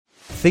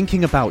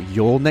thinking about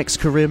your next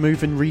career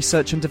move in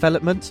research and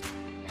development?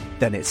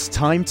 Then it's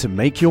time to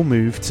make your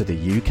move to the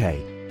UK.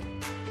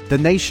 The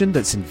nation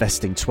that's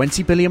investing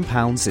 £20 billion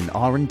in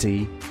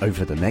R&D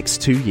over the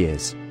next 2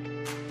 years.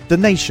 The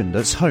nation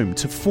that's home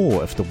to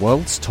 4 of the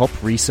world's top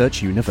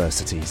research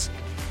universities.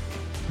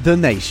 The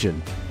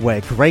nation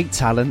where great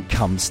talent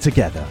comes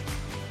together.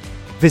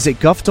 Visit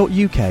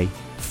gov.uk/great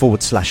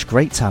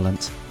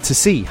talent to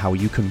see how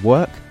you can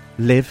work,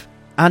 live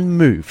and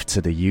move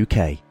to the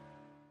UK.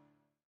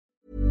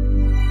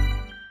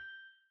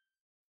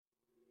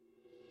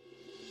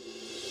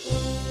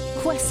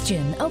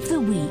 Question of the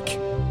week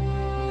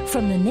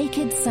from the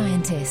Naked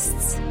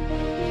Scientists.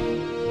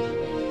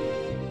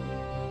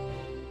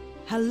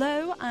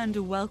 Hello and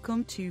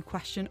welcome to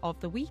Question of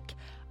the Week.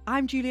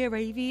 I'm Julia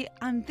Ravey,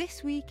 and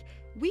this week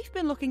we've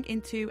been looking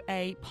into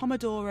a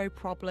Pomodoro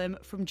problem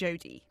from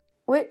Jodie.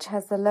 Which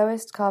has the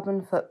lowest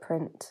carbon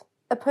footprint?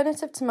 A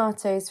punnet of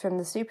tomatoes from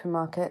the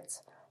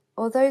supermarket,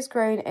 or those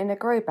grown in a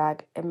grow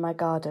bag in my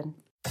garden?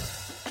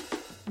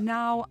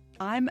 Now,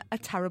 I'm a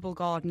terrible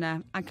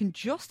gardener and can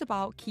just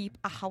about keep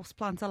a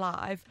houseplant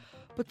alive,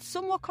 but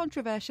somewhat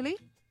controversially,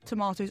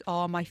 tomatoes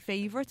are my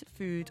favourite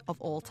food of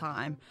all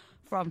time.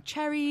 From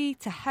cherry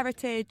to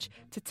heritage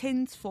to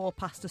tins for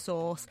pasta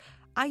sauce,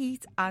 I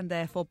eat and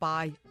therefore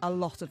buy a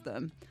lot of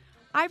them.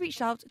 I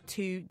reached out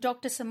to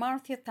Dr.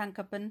 Samarthya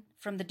Thankapan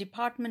from the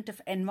Department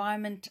of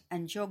Environment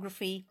and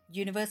Geography,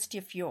 University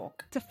of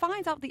York, to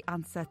find out the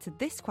answer to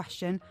this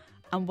question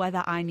and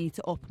whether I need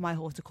to up my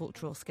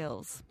horticultural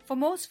skills. For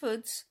most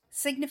foods,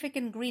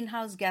 significant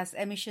greenhouse gas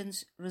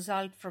emissions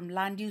result from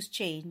land use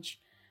change,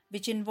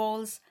 which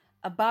involves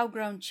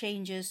above-ground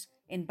changes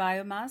in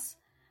biomass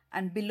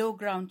and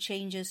below-ground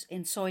changes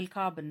in soil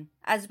carbon,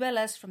 as well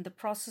as from the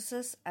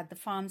processes at the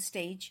farm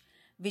stage,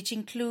 which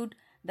include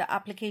the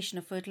application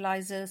of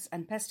fertilizers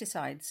and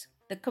pesticides.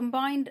 The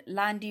combined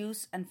land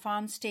use and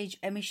farm stage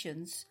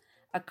emissions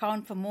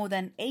account for more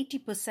than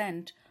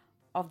 80%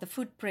 of the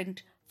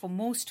footprint for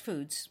most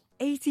foods.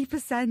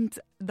 80%,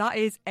 that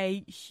is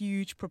a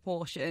huge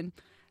proportion.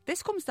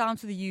 This comes down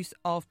to the use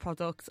of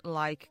products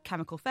like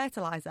chemical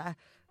fertiliser.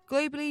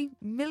 Globally,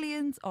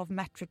 millions of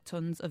metric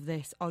tonnes of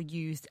this are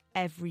used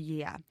every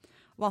year.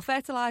 While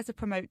fertiliser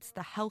promotes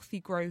the healthy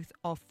growth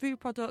of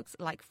food products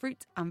like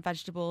fruit and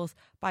vegetables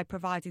by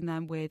providing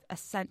them with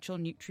essential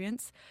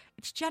nutrients,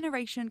 its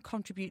generation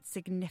contributes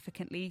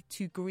significantly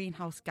to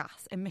greenhouse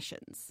gas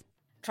emissions.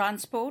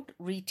 Transport,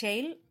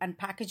 retail and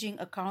packaging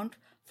account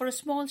for a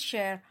small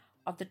share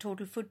of the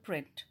total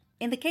footprint.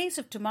 In the case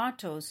of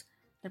tomatoes,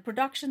 the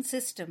production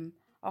system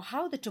or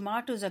how the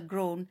tomatoes are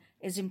grown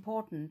is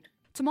important.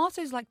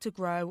 Tomatoes like to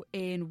grow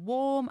in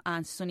warm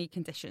and sunny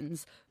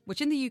conditions,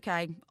 which in the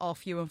UK are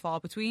few and far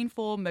between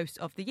for most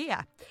of the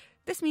year.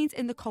 This means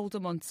in the colder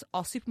months,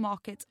 our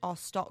supermarkets are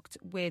stocked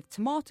with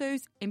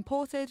tomatoes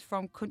imported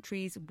from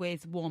countries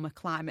with warmer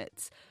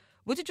climates.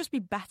 Would it just be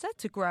better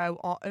to grow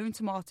our own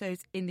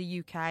tomatoes in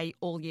the UK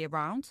all year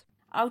round?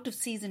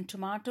 Out-of-season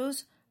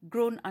tomatoes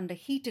grown under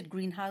heated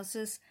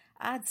greenhouses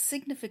add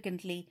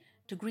significantly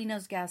to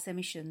greenhouse gas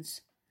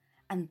emissions,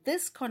 and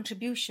this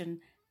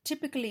contribution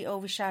typically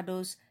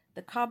overshadows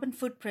the carbon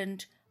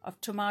footprint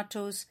of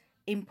tomatoes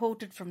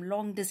imported from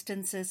long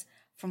distances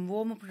from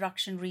warmer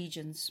production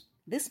regions.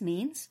 This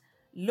means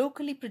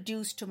locally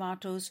produced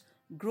tomatoes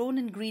grown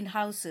in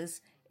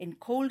greenhouses in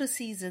colder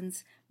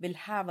seasons will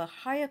have a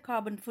higher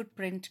carbon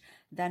footprint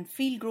than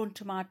field-grown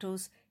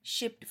tomatoes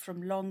shipped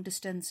from long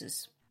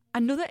distances.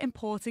 Another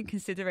important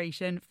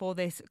consideration for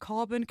this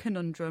carbon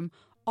conundrum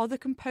are the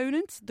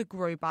components the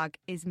grow bag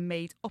is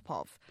made up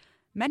of.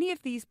 Many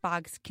of these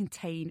bags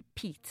contain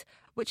peat,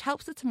 which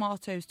helps the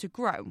tomatoes to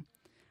grow.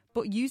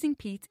 But using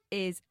peat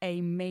is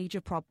a major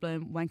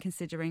problem when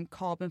considering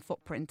carbon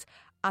footprint,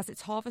 as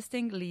its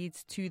harvesting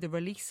leads to the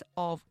release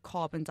of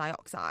carbon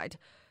dioxide.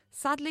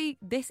 Sadly,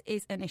 this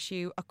is an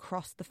issue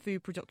across the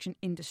food production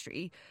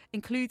industry,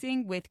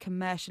 including with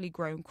commercially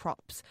grown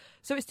crops.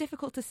 So it's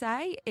difficult to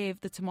say if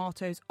the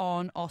tomatoes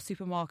on our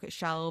supermarket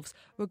shelves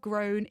were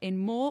grown in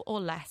more or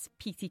less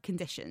peaty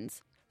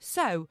conditions.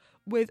 So,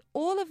 with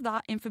all of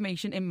that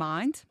information in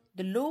mind,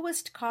 the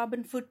lowest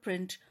carbon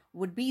footprint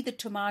would be the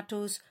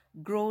tomatoes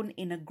grown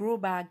in a grow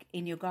bag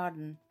in your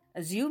garden,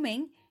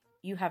 assuming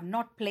you have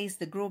not placed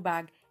the grow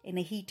bag in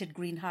a heated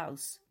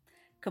greenhouse,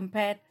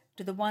 compared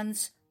to the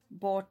ones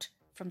bought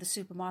from the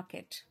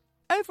supermarket.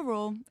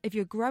 Overall, if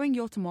you're growing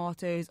your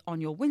tomatoes on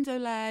your window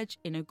ledge,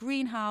 in a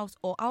greenhouse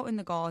or out in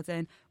the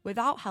garden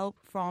without help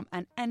from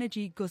an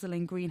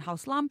energy-guzzling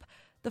greenhouse lamp,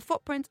 the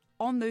footprint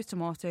on those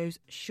tomatoes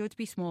should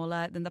be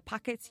smaller than the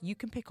packets you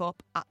can pick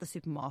up at the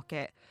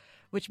supermarket,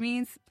 which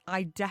means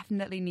I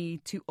definitely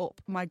need to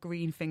up my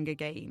green finger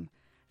game.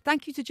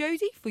 Thank you to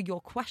Jodie for your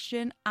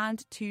question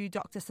and to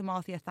Dr.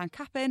 Samarthya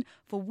Thankapan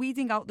for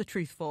weeding out the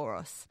truth for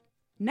us.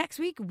 Next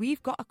week,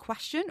 we've got a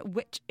question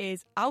which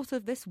is out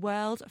of this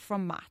world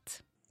from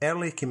Matt.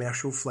 Early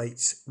commercial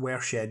flights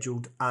were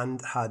scheduled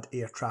and had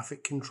air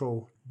traffic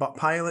control, but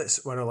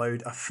pilots were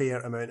allowed a fair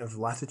amount of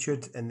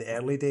latitude in the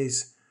early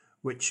days,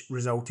 which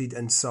resulted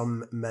in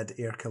some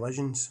mid-air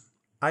collisions.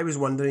 I was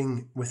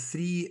wondering, with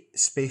 3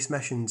 space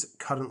missions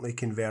currently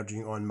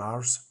converging on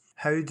Mars,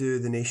 how do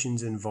the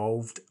nations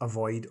involved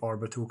avoid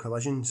orbital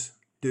collisions?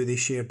 Do they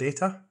share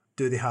data?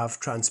 Do they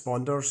have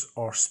transponders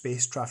or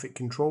space traffic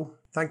control?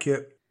 Thank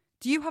you.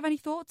 Do you have any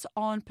thoughts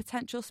on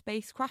potential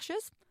space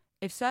crashes?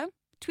 If so,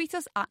 tweet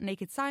us at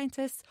Naked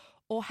Scientists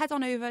or head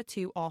on over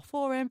to our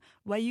forum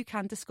where you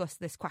can discuss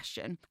this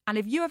question. And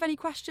if you have any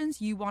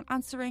questions you want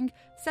answering,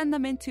 send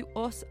them in to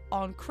us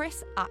on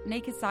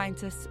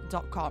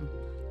chris@nakedscientists.com.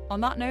 On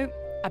that note,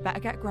 I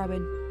better get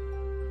growing.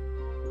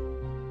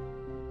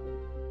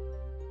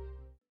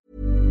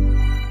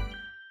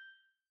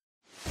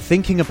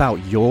 Thinking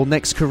about your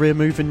next career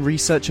move in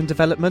research and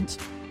development?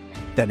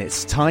 Then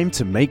it's time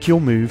to make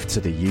your move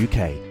to the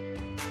UK.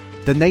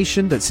 The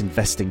nation that's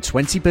investing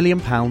 £20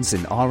 billion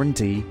in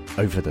R&D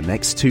over the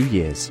next 2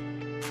 years.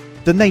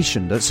 The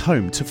nation that's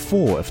home to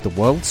 4 of the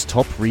world's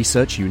top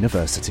research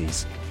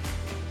universities.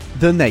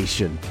 The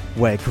nation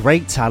where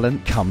great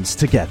talent comes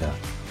together.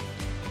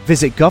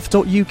 Visit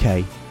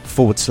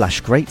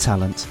gov.uk/great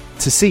talent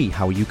to see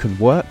how you can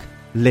work,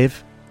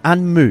 live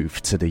and move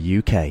to the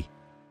UK.